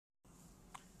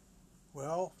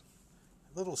Well,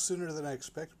 a little sooner than I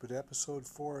expected, but episode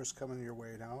 4 is coming your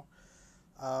way now.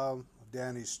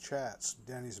 Danny's Chats,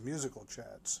 Danny's Musical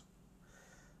Chats.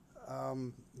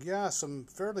 Yeah, some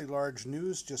fairly large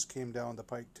news just came down the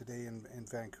pike today in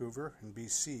Vancouver, in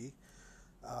BC.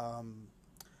 Um,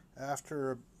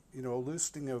 After a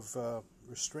loosening of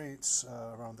restraints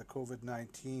around the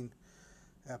COVID-19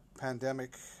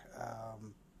 pandemic,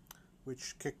 um,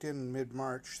 which kicked in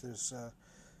mid-March, there's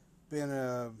been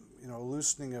a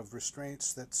loosening of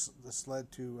restraints that's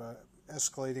led to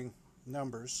escalating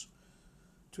numbers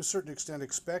to a certain extent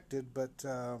expected, but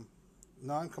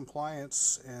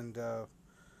non-compliance and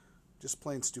just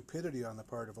plain stupidity on the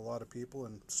part of a lot of people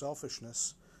and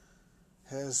selfishness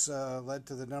has led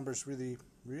to the numbers really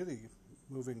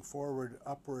moving forward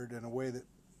upward in a way that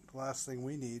the last thing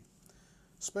we need,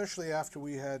 especially after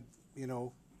we had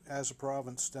as a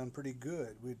province done pretty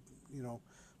good. We'd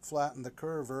flattened the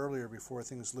curve earlier before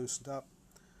things loosened up.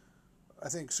 I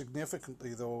think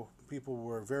significantly though, people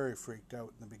were very freaked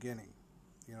out in the beginning.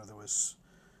 There was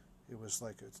it was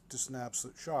like just an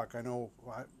absolute shock. I know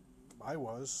I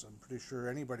was. I'm pretty sure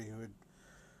anybody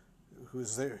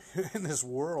who's there in this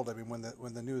world. I mean,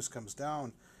 when the news comes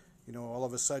down, all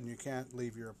of a sudden you can't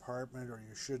leave your apartment or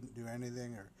you shouldn't do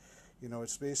anything, or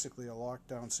it's basically a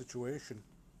lockdown situation.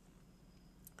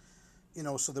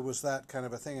 So there was that kind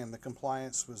of a thing, and the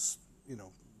compliance was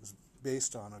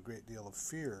based on a great deal of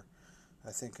fear,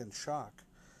 I think, and shock.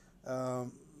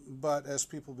 But as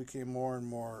people became more and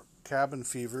more cabin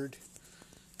fevered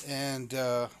and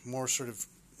more sort of,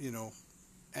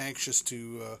 anxious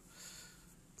to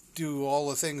do all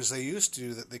the things they used to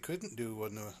do that they couldn't do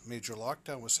when the major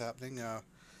lockdown was happening,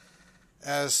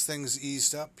 as things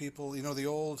eased up, people, the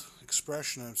old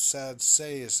expression of sad to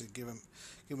say is to give 'em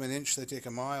an inch, they take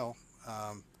a mile.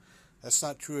 That's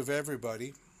not true of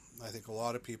everybody. I think a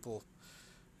lot of people,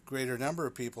 greater number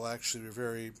of people actually are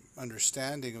very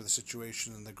understanding of the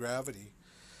situation and the gravity.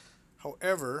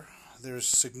 However,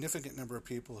 there's a significant number of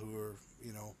people who are,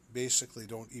 basically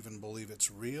don't even believe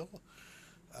it's real,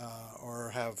 or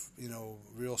have,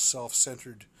 real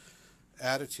self-centered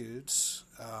attitudes.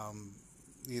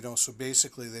 So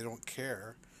basically they don't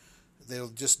care. They'll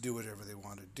just do whatever they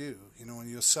want to do. And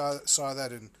you saw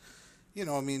that in,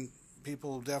 I mean,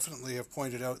 people definitely have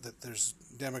pointed out that there's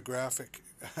demographics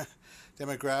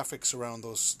around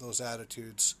those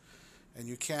attitudes, and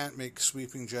you can't make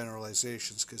sweeping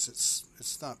generalizations because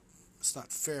it's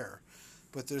not fair.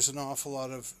 But there's an awful lot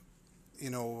of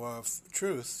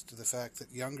truth to the fact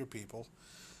that younger people,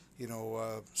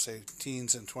 say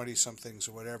teens and 20 somethings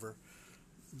or whatever,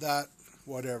 that's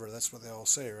what they all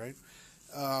say, right?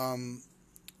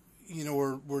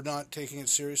 We're not taking it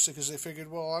seriously because they figured,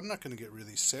 well, I'm not going to get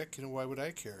really sick. Why would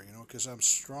I care? Because I'm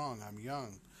strong, I'm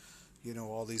young,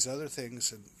 all these other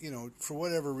things. And, for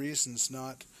whatever reasons,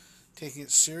 not taking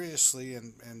it seriously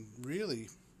and really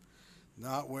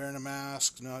not wearing a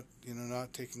mask, not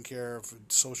taking care of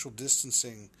social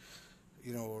distancing,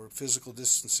 or physical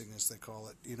distancing as they call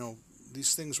it.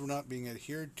 These things were not being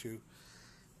adhered to.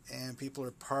 And people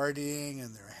are partying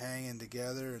and they're hanging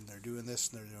together and they're doing this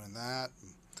and they're doing that.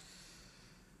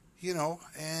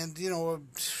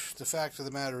 The fact of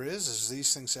the matter is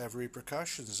these things have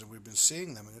repercussions, and we've been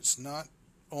seeing them, and it's not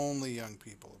only young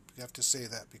people. You have to say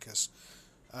that because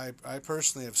I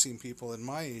personally have seen people in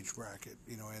my age bracket,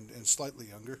 and slightly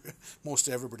younger. Most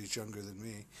everybody's younger than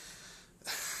me.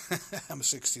 I'm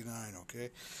 69,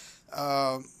 okay?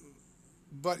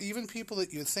 But even people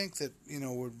that you think that,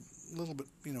 were a little bit,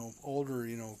 older,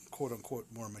 quote unquote,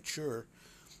 more mature,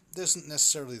 this isn't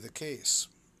necessarily the case.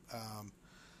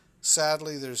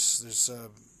 Sadly, there's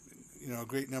a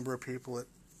great number of people that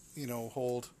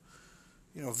hold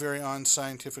very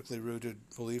unscientifically rooted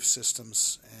belief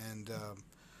systems and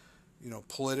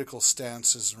political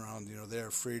stances around their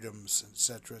freedoms,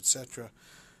 etc.,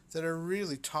 that are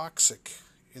really toxic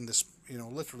in this,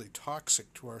 literally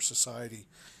toxic to our society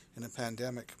in a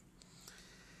pandemic.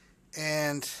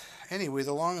 And anyway,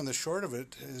 the long and the short of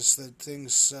it is that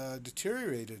things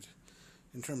deteriorated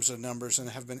in terms of numbers and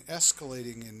have been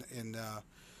escalating in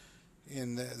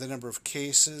the number of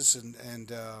cases and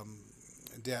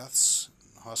deaths,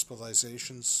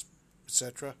 hospitalizations,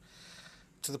 etc.,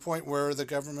 to the point where the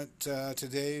government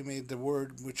today made the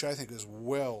word, which I think is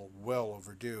well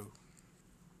overdue,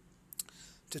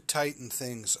 to tighten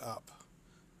things up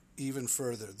even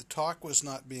further. The talk was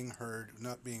not being heard,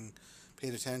 not being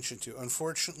paid attention to.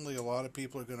 Unfortunately, a lot of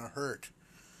people are going to hurt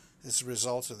as a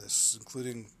result of this,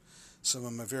 including some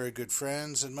of my very good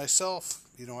friends and myself.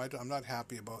 I'm not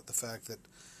happy about the fact that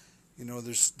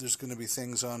there's going to be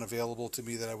things unavailable to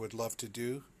me that I would love to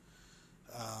do,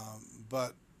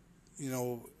 but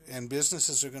and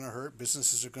businesses are going to hurt.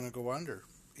 Businesses are going to go under.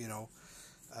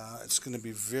 It's going to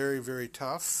be very, very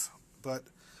tough, but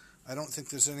I don't think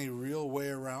there's any real way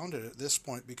around it at this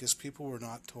point because people were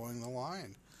not towing the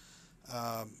line.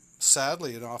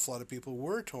 Sadly, an awful lot of people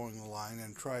were towing the line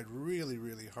and tried really,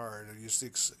 really hard. I use the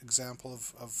example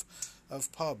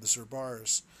of pubs or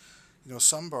bars.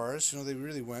 Some bars, they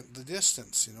really went the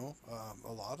distance.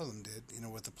 A lot of them did.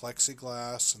 With the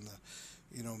plexiglass and the,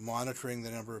 monitoring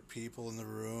the number of people in the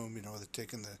room. The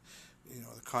taking the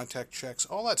contact checks,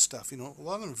 all that stuff. A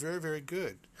lot of them very, very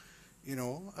good.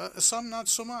 Some not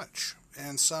so much,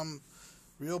 and some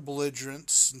real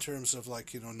belligerents in terms of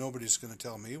nobody's going to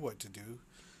tell me what to do.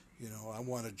 I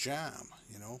want a jam.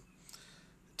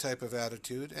 Type of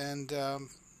attitude, and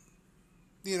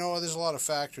there's a lot of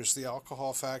factors. The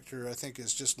alcohol factor, I think,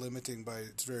 is just limiting by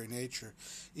its very nature,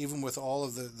 even with all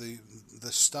of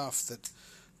the stuff that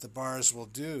the bars will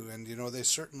do, and they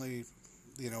certainly,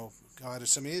 God,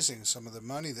 it's amazing some of the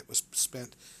money that was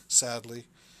spent, sadly,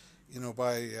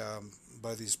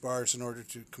 by these bars in order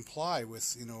to comply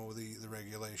with the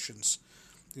regulations,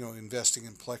 investing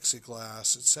in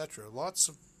plexiglass, etc. Lots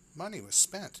of money was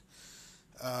spent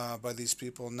by these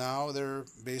people. Now they're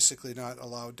basically not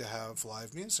allowed to have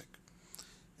live music,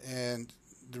 and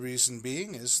the reason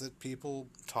being is that people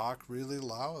talk really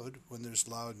loud when there's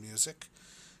loud music.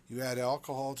 You add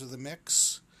alcohol to the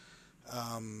mix,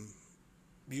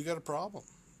 you got a problem.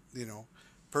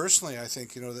 Personally, I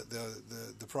think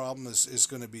that the problem is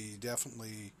going to be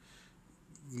definitely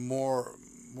more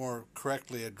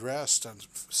correctly addressed, and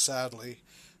sadly,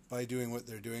 by doing what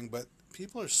they're doing. But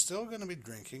people are still going to be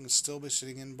drinking, still be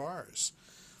sitting in bars.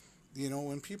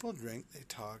 When people drink, they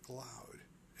talk loud.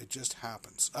 It just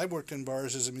happens. I worked in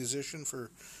bars as a musician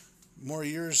for more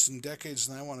years and decades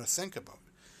than I want to think about.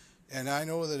 And I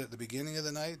know that at the beginning of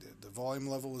the night, the volume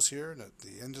level was here, and at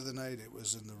the end of the night, it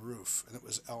was in the roof, and it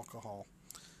was alcohol.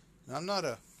 And I'm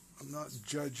not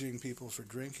judging people for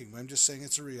drinking. I'm just saying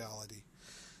it's a reality.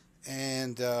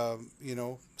 And,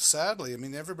 sadly,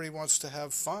 everybody wants to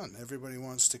have fun. Everybody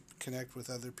wants to connect with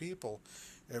other people.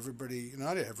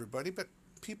 Not everybody, but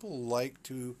people like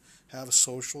to have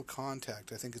social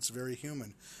contact. I think it's very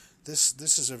human.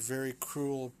 This is a very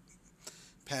cruel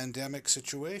pandemic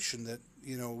situation that,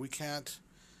 we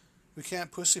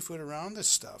can't pussyfoot around this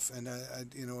stuff. And,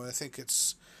 I think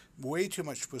it's way too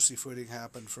much pussyfooting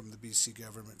happened from the BC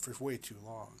government for way too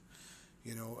long.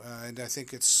 And I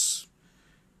think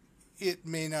it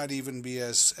may not even be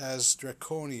as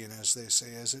draconian, as they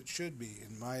say, as it should be,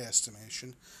 in my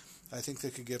estimation. I think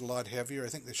they could get a lot heavier. I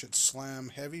think they should slam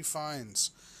heavy fines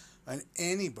on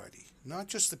anybody, not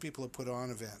just the people who put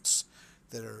on events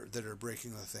that are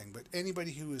breaking the thing, but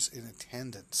anybody who is in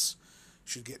attendance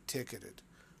should get ticketed.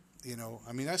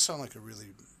 I sound like a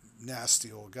really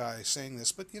nasty old guy saying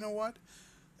this, but you know what?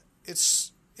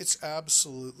 It's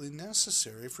absolutely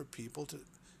necessary for people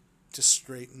to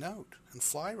straighten out and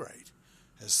fly right,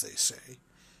 as they say.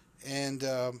 And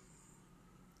I'm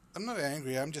not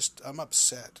angry. I'm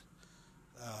upset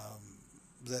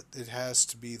that it has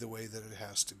to be the way that it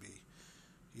has to be.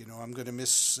 I'm going to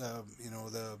miss a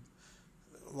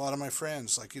lot of my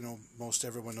friends. Most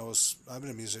everyone knows I've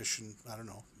been a musician. I don't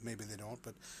know, maybe they don't,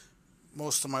 but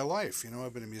most of my life,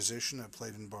 I've been a musician. I've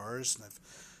played in bars, and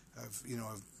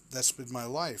I've that's been my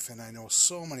life. And I know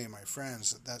so many of my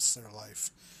friends that's their life.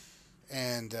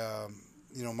 And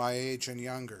my age and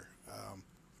younger,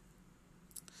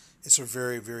 it's a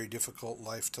very, very difficult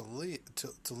life to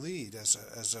lead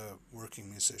as a working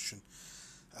musician,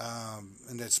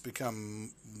 and it's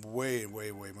become way,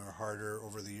 way, way more harder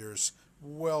over the years,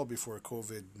 well before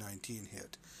COVID-19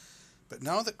 hit. But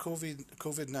now that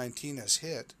COVID-19 has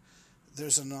hit,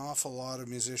 there's an awful lot of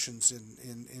musicians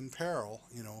in peril,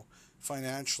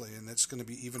 financially, and it's going to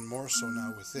be even more so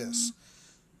now with this.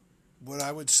 What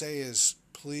I would say is,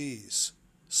 please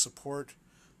support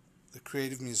the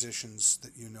creative musicians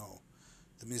that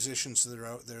the musicians that are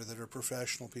out there that are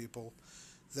professional people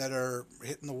that are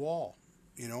hitting the wall,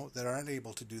 that aren't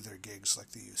able to do their gigs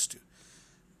like they used to.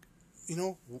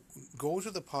 Go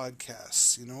to the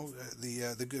podcasts,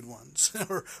 the good ones,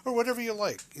 or whatever you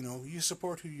like. You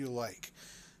support who you like.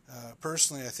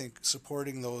 Personally, I think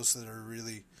supporting those that are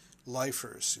really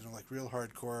lifers, like real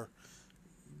hardcore,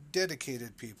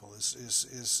 dedicated people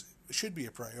is should be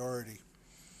a priority.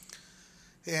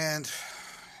 And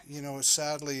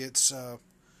sadly, it's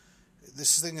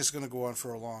this thing is going to go on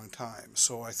for a long time.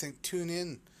 So I think tune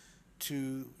in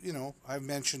to I've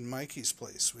mentioned Mikey's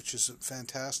Place, which is a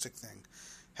fantastic thing.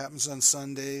 Happens on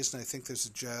Sundays, and I think there's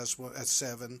a jazz at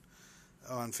 7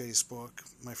 on Facebook.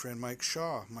 My friend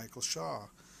Michael Shaw,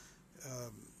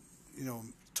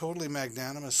 totally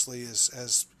magnanimously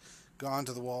has gone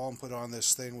to the wall and put on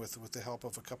this thing with the help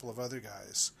of a couple of other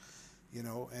guys,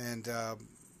 and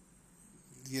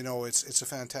it's a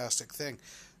fantastic thing.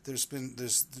 There's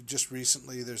just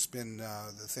recently there's been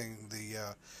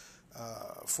the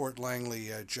Fort Langley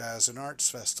Jazz and Arts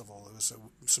Festival. It was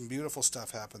some beautiful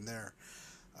stuff happened there.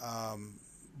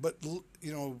 But the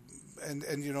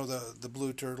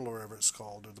blue turtle or whatever it's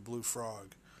called, or the blue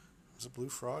frog. Is it blue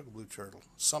frog or blue turtle?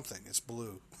 Something. It's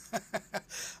blue.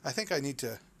 I think I need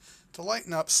to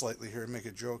lighten up slightly here and make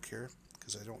a joke here,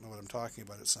 because I don't know what I'm talking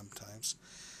about it sometimes.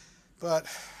 But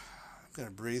I'm going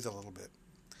to breathe a little bit.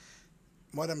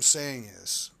 What I'm saying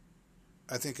is,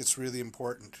 I think it's really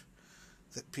important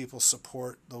that people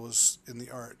support those in the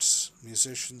arts,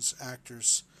 musicians,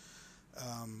 actors,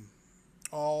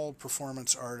 all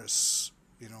performance artists,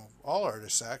 all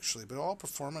artists actually, but all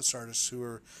performance artists who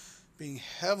are being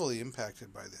heavily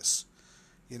impacted by this.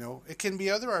 It can be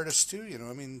other artists too,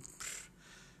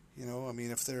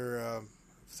 if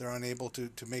they're unable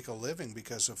to make a living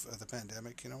because of the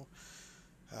pandemic,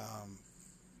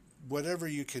 whatever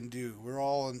you can do, we're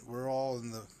all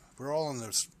in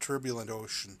this turbulent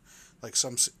ocean. Like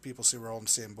some people say, we're all in the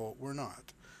same boat. We're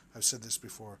not. I've said this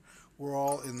before. We're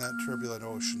all in that turbulent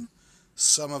ocean.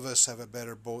 Some of us have a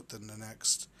better boat than the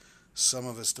next. Some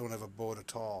of us don't have a boat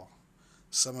at all.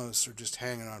 Some of us are just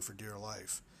hanging on for dear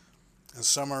life. And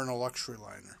some are in a luxury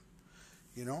liner.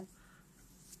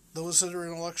 Those that are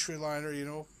in a luxury liner,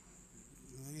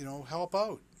 help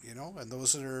out. And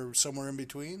those that are somewhere in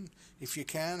between, if you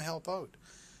can, help out.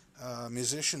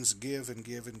 Musicians give and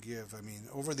give and give. I mean,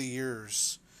 over the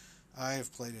years, I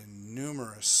have played in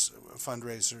numerous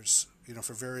fundraisers,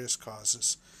 for various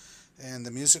causes. And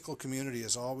the musical community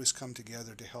has always come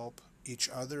together to help each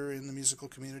other in the musical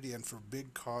community and for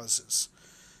big causes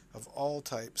of all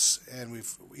types. And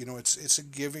it's a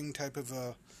giving type of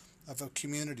a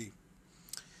community.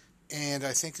 And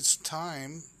I think it's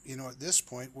time, at this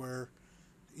point where,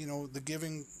 the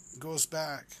giving goes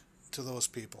back to those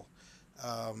people.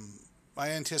 I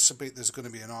anticipate there's going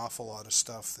to be an awful lot of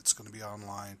stuff that's going to be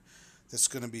online, that's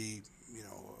going to be,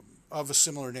 of a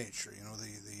similar nature,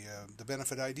 the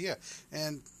benefit idea.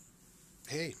 And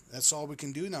hey, that's all we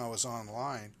can do now is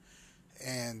online.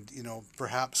 And,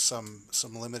 perhaps some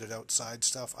limited outside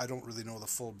stuff. I don't really know the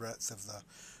full breadth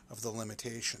of the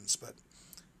limitations, but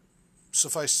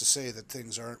suffice to say that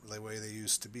things aren't the way they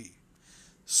used to be.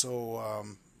 So,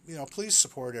 please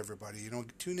support everybody.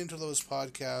 Tune into those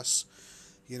podcasts.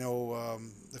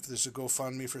 If there's a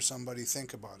GoFundMe for somebody,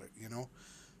 think about it.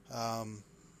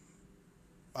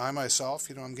 I myself,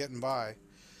 I'm getting by.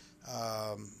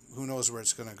 Who knows where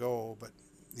it's going to go? But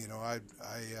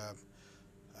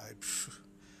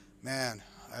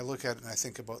I look at it and I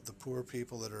think about the poor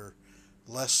people that are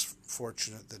less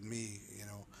fortunate than me.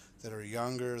 That are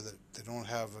younger, that they don't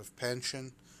have a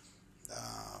pension,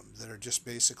 that are just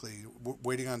basically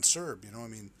waiting on CERB.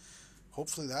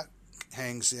 Hopefully that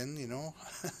hangs in.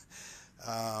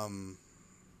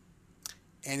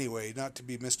 Anyway, not to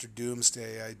be Mr.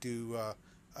 Doomsday, I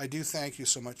do thank you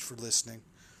so much for listening,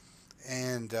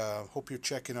 and hope you're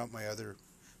checking out my other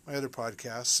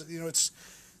podcasts.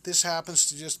 This happens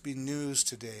to just be news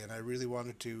today, and I really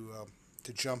wanted to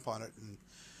jump on it and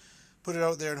put it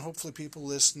out there, and hopefully people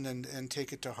listen and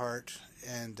take it to heart.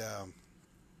 And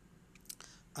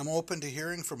I'm open to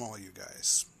hearing from all you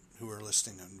guys who are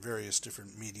listening on various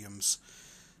different mediums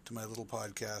to my little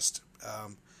podcast.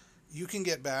 You can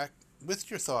get back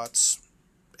with your thoughts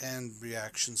and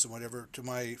reactions and whatever to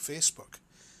my Facebook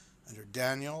under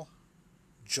Daniel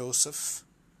Joseph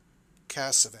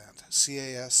Casavant,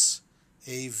 Casavant.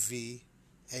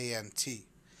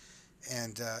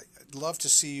 And I'd love to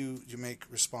see you make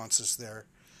responses there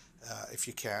if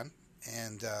you can.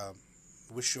 And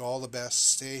wish you all the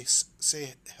best.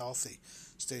 Stay healthy,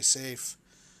 stay safe,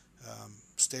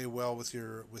 stay well with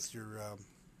your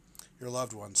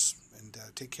loved ones, and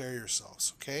take care of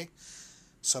yourselves. Okay.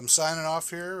 So I'm signing off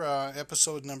here.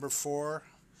 Episode number 4,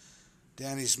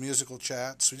 Danny's Musical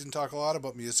Chats. We didn't talk a lot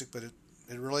about music, but it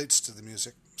relates to the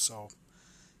music. So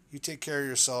you take care of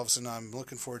yourselves, and I'm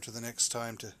looking forward to the next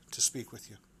time to speak with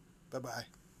you. Bye-bye.